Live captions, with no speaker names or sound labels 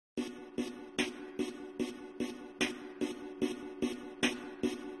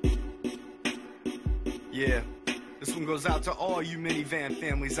Yeah, this one goes out to all you minivan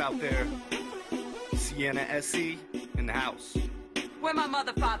families out there. Sienna SE in the house. Where my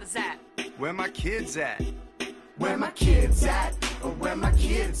mother, father's at? Where my kids at? Where my kids at? Or where my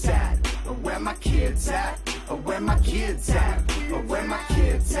kids at? Or where my kids at? Or where my kids at? Or where my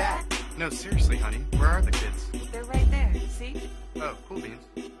kids at? No, seriously, honey, where are the kids? They're right there, see? Oh, cool beans.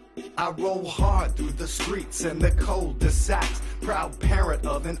 I roll hard through the streets and the cul-de-sacs. Proud parent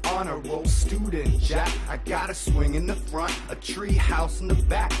of an honor roll student, Jack. I got a swing in the front, a tree house in the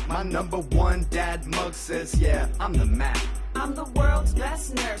back. My #1 dad mug says, yeah, I'm the Mac. I'm the world's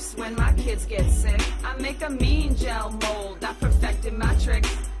best nurse when my kids get sick. I make a mean gel mold, I perfected my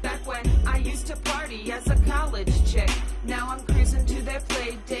tricks. Back when I used to party as a college chick. Now I'm cruising to their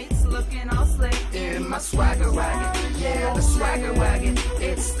play dates, looking all slick. In my swagger wagon, yeah, the swagger wagon.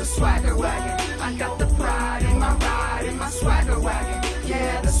 It's the swagger wagon. I got the pride in my ride, in my swagger wagon.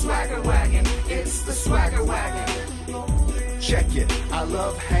 Yeah, the swagger wagon. It's the swagger wagon. Check it, I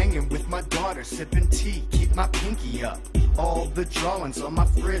love hanging with my daughter, sipping tea, keep my pinky up. All the drawings on my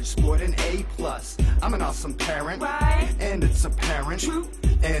fridge scored an A+. I'm an awesome parent, Right. and it's apparent. True.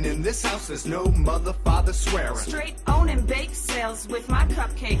 And in this house there's no mother, father swearing. Straight owning bake sales with my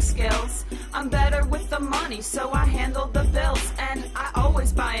cupcake skills. I'm better with the money, so I handle the bills. And I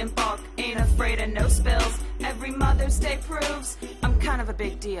always buy in bulk, ain't afraid of no spills. Every Mother's Day proves I'm kind of a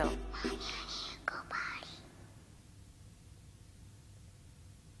big deal.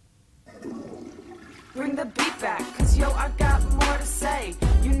 Bring the beat back, cause yo, I got more to say.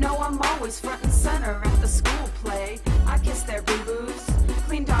 You know I'm always front and center at the school play. I kiss their boo-boos,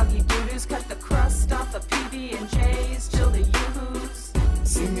 clean doggy doo-doos, cut the crust off the PB&Js, chill the yoo-hoos.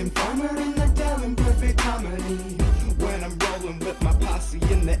 Singing farmer in the Dell in perfect harmony. When I'm rolling with my posse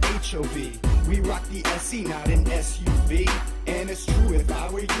in the HOV. We rock the SE, not an SUV. And it's true, if I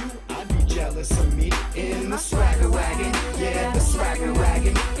were you, I'd be jealous of me. In the swagger wagon, yeah, the swagger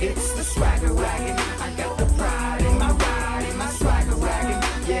wagon. It's the swagger wagon. I got the pride in my ride, in my swagger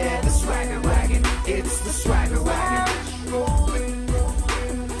wagon. Yeah, the swagger wagon. It's the swagger wagon.